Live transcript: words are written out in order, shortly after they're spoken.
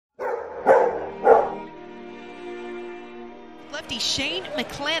Lefty Shane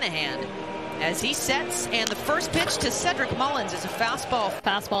McClanahan as he sets, and the first pitch to Cedric Mullins is a fastball.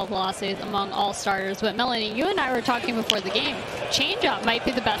 Fastball velocity among all starters, but Melanie, you and I were talking before the game. Changeup might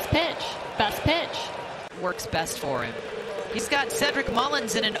be the best pitch. Best pitch. Works best for him. He's got Cedric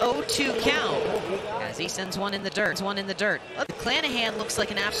Mullins in an 0-2 count as he sends one in the dirt. McClanahan looks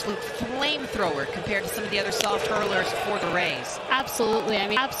like an absolute flamethrower compared to some of the other soft hurlers for the Rays. Absolutely.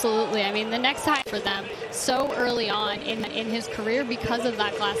 I mean, the next time for them so early on in his career because of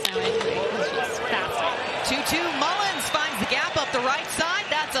that glass now injury was just fascinating. 2-2. Mullins finds the gap up the right side.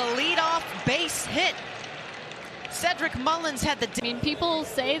 That's a leadoff base hit. Cedric Mullins had the... I mean, people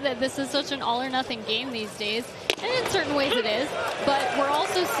say that this is such an all-or-nothing game these days, and in certain ways it is, but we're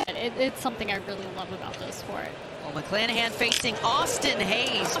also... It's something I really love about this sport. Well, McClanahan facing Austin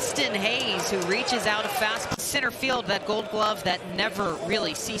Hayes. Austin Hayes, who reaches out a fast center field, that gold glove that never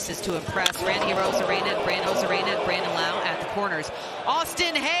really ceases to impress. Randy Arozarena and Brandon Lau at the corners.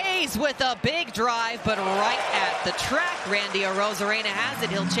 Austin Hayes with a big drive, but right at the track. Randy Arozarena has it.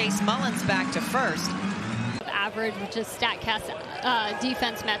 He'll chase Mullins back to first. Average, which is StatCast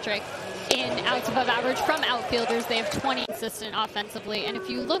defense metric, in outs above average from outfielders. They have 20 consistent offensively, and if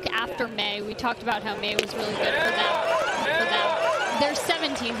you look after May, we talked about how May was really good for them. There's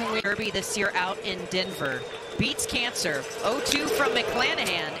 17 who we... Derby this year out in Denver. Beats cancer. 0-2 from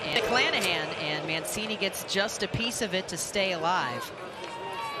McClanahan, and Mancini gets just a piece of it to stay alive.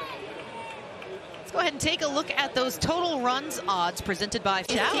 Let's go ahead and take a look at those total runs odds presented by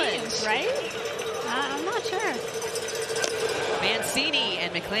Challenge. Right? I'm not sure. Mancini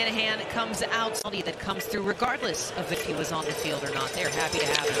and McClanahan comes out. That comes through regardless of if he was on the field or not. They're happy to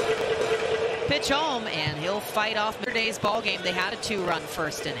have him. Pitch home, and he'll fight off yesterday's ball game. They had a 2-run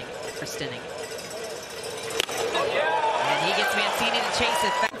first inning. And he gets Mancini to chase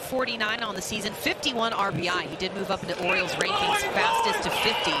it. 49 on the season, 51 RBI. He did move up into Orioles rankings, fastest to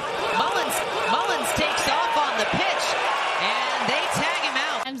 50. Mullins takes off on the pitch, and they tag him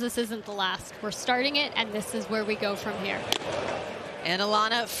out. This isn't the last. We're starting it, and this is where we go from here. And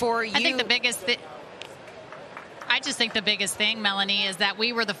Alana, for you, I think the biggest thing, Melanie, is that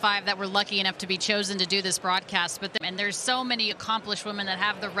we were the 5 that were lucky enough to be chosen to do this broadcast. And there's so many accomplished women that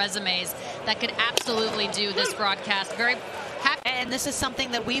have the resumes that could absolutely do this broadcast. Very happy. And this is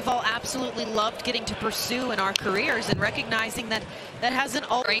something that we've all absolutely loved getting to pursue in our careers, and recognizing that that hasn't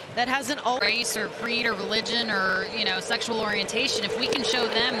all race or creed or religion or sexual orientation. If we can show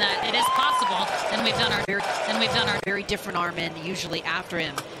them that it is possible, then we've done our very different arm in usually after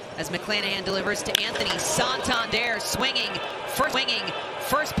him. As McClanahan delivers to Anthony Santander, swinging,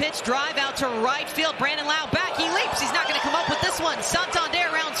 first pitch drive out to right field. Brandon Lau back, he leaps. He's not going to come up with this one.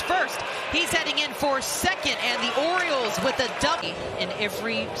 Santander rounds first. He's heading in for second, and the Orioles with a W in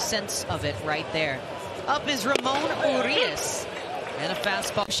every sense of it right there. Up is Ramon Urias. And a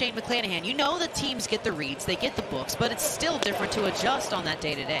fastball. Shane McClanahan, you know the teams get the reads, they get the books, but it's still different to adjust on that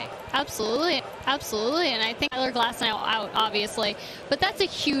day-to-day. Absolutely, and I think Tyler Glasnow out, obviously, but that's a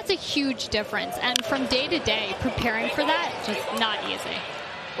huge difference. And from day to day, preparing for that, just not easy.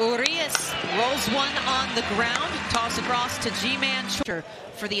 Urias rolls one on the ground, toss across to G-Man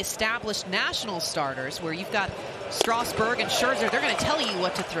for the established national starters, where you've got Strasburg and Scherzer. They're going to tell you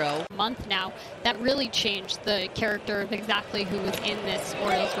what to throw. Month now, that really changed the character of exactly who was in this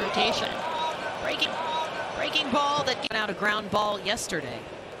Orioles rotation. Breaking ball that got out a ground ball yesterday.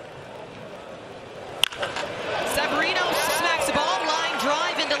 Severino smacks the ball, line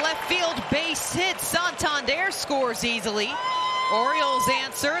drive into left field, base hit. Santander scores easily. Orioles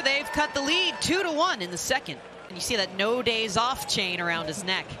answer. They've cut the lead 2-1 in the second. And you see that no days off chain around his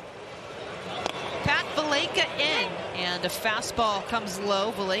neck. Pat Valaika in, and a fastball comes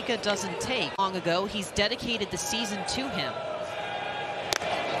low. Valaika doesn't take. Long ago, he's dedicated the season to him.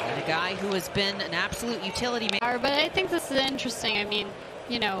 And a guy who has been an absolute utility man. But I think this is interesting. I mean,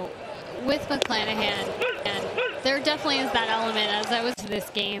 with McClanahan, and there definitely is that element as I was to this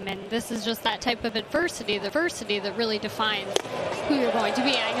game, and this is just that type of adversity that really defines who you're going to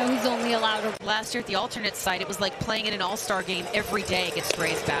be. I know he's only allowed last year at the alternate site. It was like playing in an all-star game every day against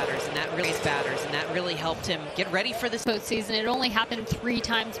Rays batters, and that really helped him get ready for this postseason. It only happened 3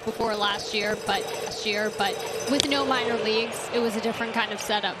 times before last year, but with no minor leagues, it was a different kind of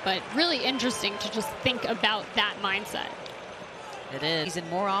setup. But really interesting to just think about that mindset. It is. He's in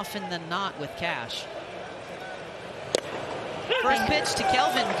more often than not with Cash. First pitch to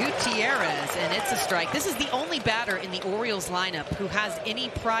Kelvin Gutierrez, and it's a strike. This is the only batter in the Orioles lineup who has any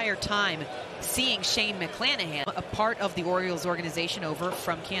prior time seeing Shane McClanahan, a part of the Orioles organization over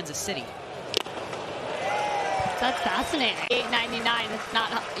from Kansas City. That's fascinating. $8.99. It's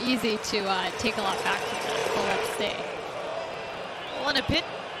not easy to take a lot back from that. So let's see. On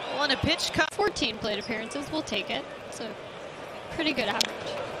a pitch cut. 14 plate appearances, we'll take it. So pretty good average.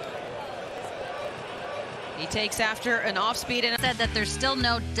 He takes after an off-speed and said that there's still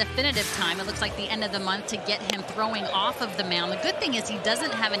no definitive time. It looks like the end of the month to get him throwing off of the mound. The good thing is he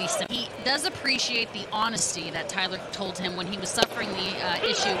doesn't have any symptoms. He does appreciate the honesty that Tyler told him when he was suffering the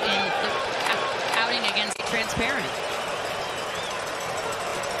issue in the outing against transparent.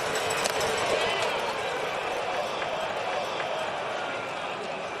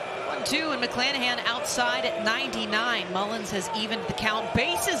 1-2 and McClanahan outside at 99. Mullins has evened the count.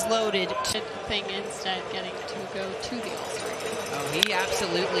 Bases loaded. Thing instead getting to go to the All-Star game. Oh, he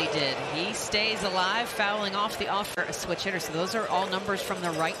absolutely did. He stays alive, fouling off the offer a switch hitter. So those are all numbers from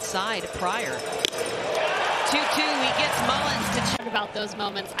the right side prior. 2-2. He gets Mullins to check about those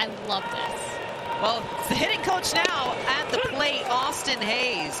moments. I love this. Well, it's the hitting coach now at the plate, Austin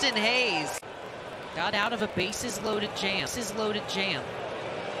Hayes. Austin Hayes got out of a bases loaded jam.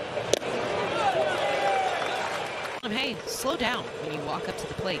 Hey, slow down when you walk up to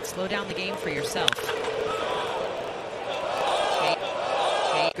the plate. Slow down the game for yourself.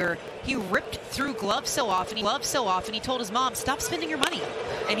 Hager, he ripped through gloves so often. He told his mom, stop spending your money.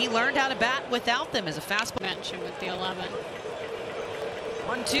 And he learned how to bat without them as a fastball. Mention with the 11.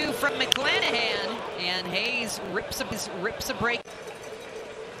 1-2 from McClanahan, and Hayes rips a break.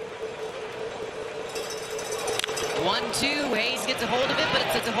 1-2. Hayes gets a hold of it, but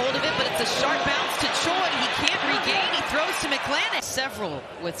it's a sharp bounce to Choi. He can't regain. He throws to McClanahan. Several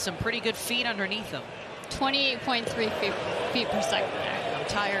with some pretty good feet underneath him. 28.3 feet per second there. I'm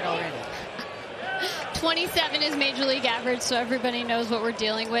tired already. 27 is Major League average, so everybody knows what we're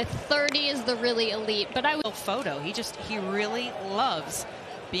dealing with. 30 is the really elite, but I would... Photo. He really loves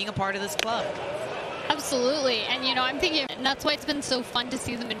being a part of this club. Absolutely, and you know, I'm thinking, and that's why it's been so fun to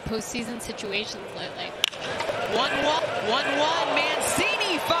see them in postseason situations lately. 1-1.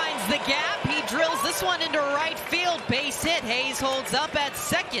 Mancini finds the gap. He drills this one into right field. Base hit. Hayes holds up at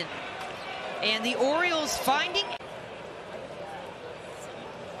second. And the Orioles finding...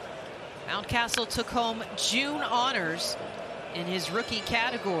 Mountcastle took home June honors in his rookie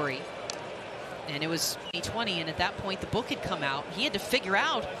category. And it was 2020, and at that point the book had come out. He had to figure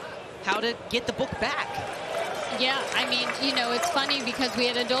out how to get the book back. Yeah, I mean, you know, it's funny because we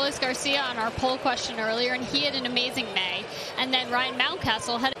had Adolis Garcia on our poll question earlier, and he had an amazing May. And then Ryan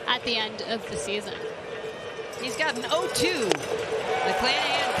Mountcastle had at the end of the season. He's got an 0-2.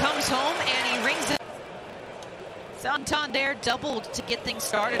 McClanahan comes home, and he rings it. Santander doubled to get things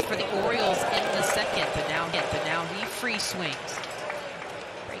started for the Orioles in the second, but now he free swings.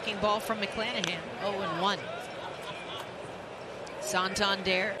 Breaking ball from McClanahan, 0-1.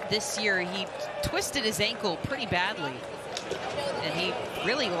 Santander, this year, he twisted his ankle pretty badly. And he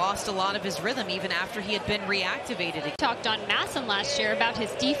really lost a lot of his rhythm even after he had been reactivated. We talked on Masson last year about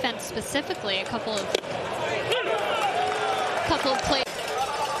his defense specifically, a couple of plays.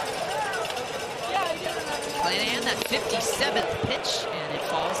 McClanahan, that 57th pitch, and it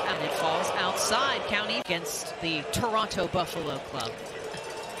falls outside. County against the Toronto Buffalo Club.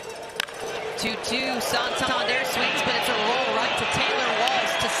 2-2. Santander swings, but it's a roll right to Taylor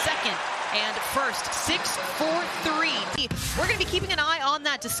Walls to second and first. 6-4-3. We're going to be keeping an eye on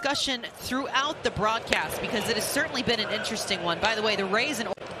that discussion throughout the broadcast because it has certainly been an interesting one. By the way, the Rays and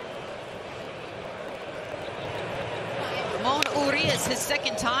Ramon Urias, his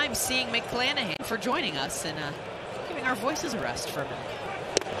second time seeing McClanahan, for joining us and giving our voices a rest for a minute.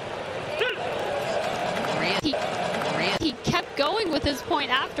 He kept going with his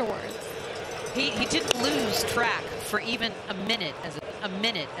point afterwards. He didn't lose track for even a minute as a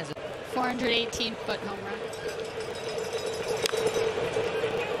 418-foot home run.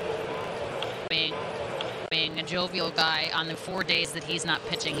 Being a jovial guy on the 4 days that he's not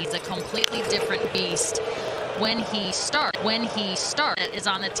pitching, he's a completely different beast. When he starts, is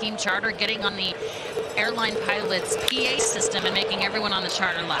on the team charter, getting on the airline pilot's PA system and making everyone on the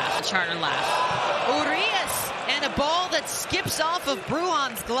charter laugh. Urias, and a ball that skips off of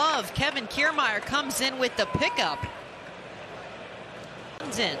Bruhan's glove. Kevin Kiermaier comes in with the pickup.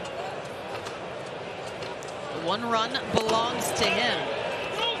 Comes in. One run belongs to him.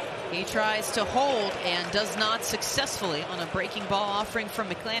 He tries to hold and does not successfully on a breaking ball offering from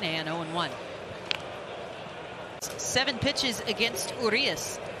McClanahan, 0-1. 7 pitches against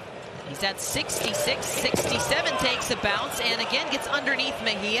Urias. He's at 66, 67, takes a bounce, and again gets underneath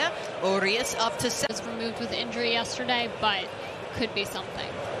Mejia. Urias up to 7. Was removed with injury yesterday, but could be something.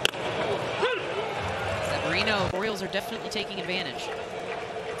 Severino, Orioles are definitely taking advantage.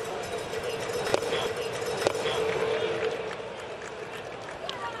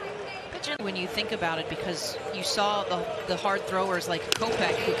 imagine when you think about it, because you saw the hard throwers like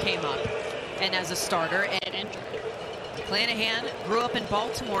Kopech who came up and as a starter, and McClanahan grew up in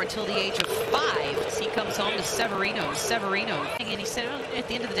Baltimore until the age of 5 as he comes home to Severino, and he said, well, at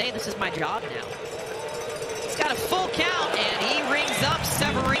the end of the day, this is my job now. He's got a full count, and he rings up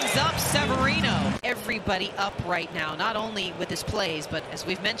Severino. Everybody up right now, not only with his plays, but as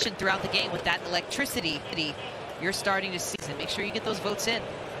we've mentioned throughout the game, with that electricity you're starting to see. Make sure you get those votes in.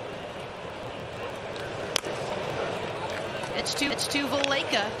 It's to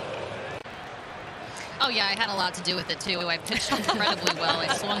Valleca. Oh, yeah, I had a lot to do with it, too. I pitched incredibly well. I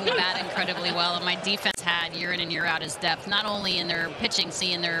swung the bat incredibly well. And my defense had year in and year out is depth, not only in their pitching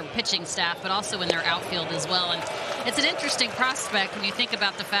staff, but also in their outfield as well. And it's an interesting prospect when you think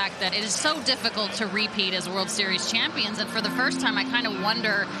about the fact that it is so difficult to repeat as World Series champions. And for the first time, I kind of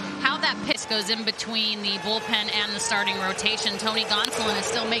wonder how that pitch goes in between the bullpen and the starting rotation. Tony Gonsolin is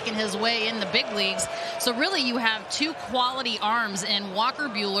still making his way in the big leagues. So really, you have two quality arms in Walker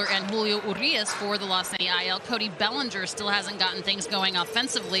Buehler and Julio Urias for the Los Angeles IL. Cody Bellinger still hasn't gotten things going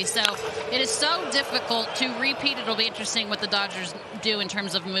offensively. So it is so difficult to repeat. It'll be interesting what the Dodgers do in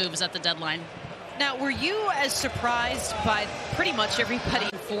terms of moves at the deadline. Now, were you as surprised by pretty much everybody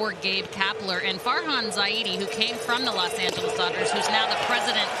for Gabe Kapler and Farhan Zaidi, who came from the Los Angeles Dodgers, who's now the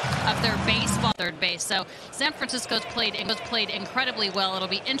president of their baseball third base? So San Francisco's played incredibly well. It'll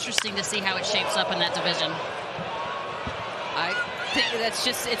be interesting to see how it shapes up in that division. I think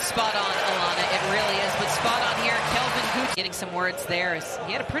it's spot on, Alana. It really is. But spot on here, Kelvin Hoots getting some words there.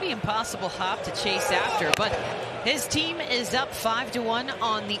 He had a pretty impossible hop to chase after, but his team is up 5-1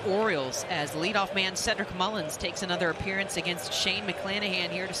 on the Orioles as leadoff man Cedric Mullins takes another appearance against Shane McClanahan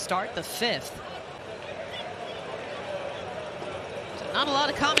here to start the 5th. So not a lot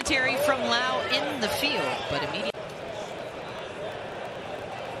of commentary from Lau in the field, but immediately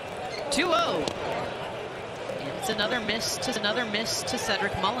 2-0. It's another miss to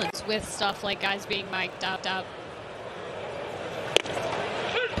Cedric Mullins. With stuff like guys being mic'd up.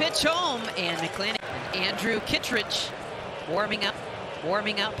 Pitch home, and McClanahan. Andrew Kittredge warming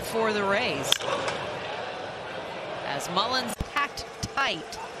up for the Rays. As Mullins packed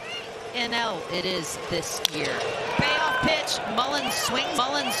tight. NL it is this year. Payoff pitch. Mullins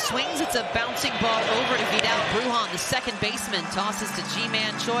swings. It's a bouncing ball over to Vidal Brujan, the second baseman. Tosses to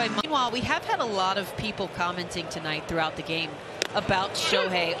Ji-Man Choi. Meanwhile, we have had a lot of people commenting tonight throughout the game about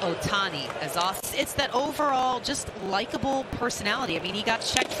Shohei Ohtani. It's that overall just likable personality. I mean, he got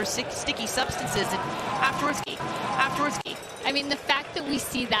checked for sticky substances, and afterwards. I mean, the fact that we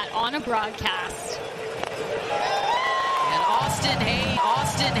see that on a broadcast. And Austin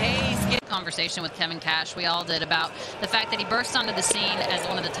Hayes get conversation with Kevin Cash. We all did, about the fact that he burst onto the scene as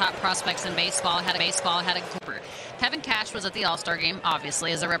one of the top prospects in baseball. Had a Cooper. Kevin Cash was at the All-Star game,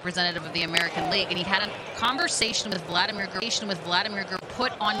 obviously, as a representative of the American League, and he had a conversation with Vladimir Guerrero.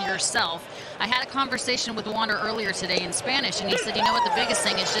 Put on yourself. I had a conversation with Wander earlier today in Spanish, and he said, you know what, the biggest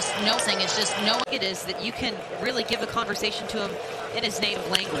thing is just knowing. It is that you can really give a conversation to him in his native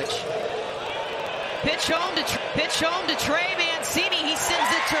language. Pitch home to Trey Mancini. He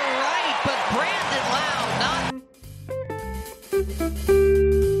sends it to right, but Brandon Lau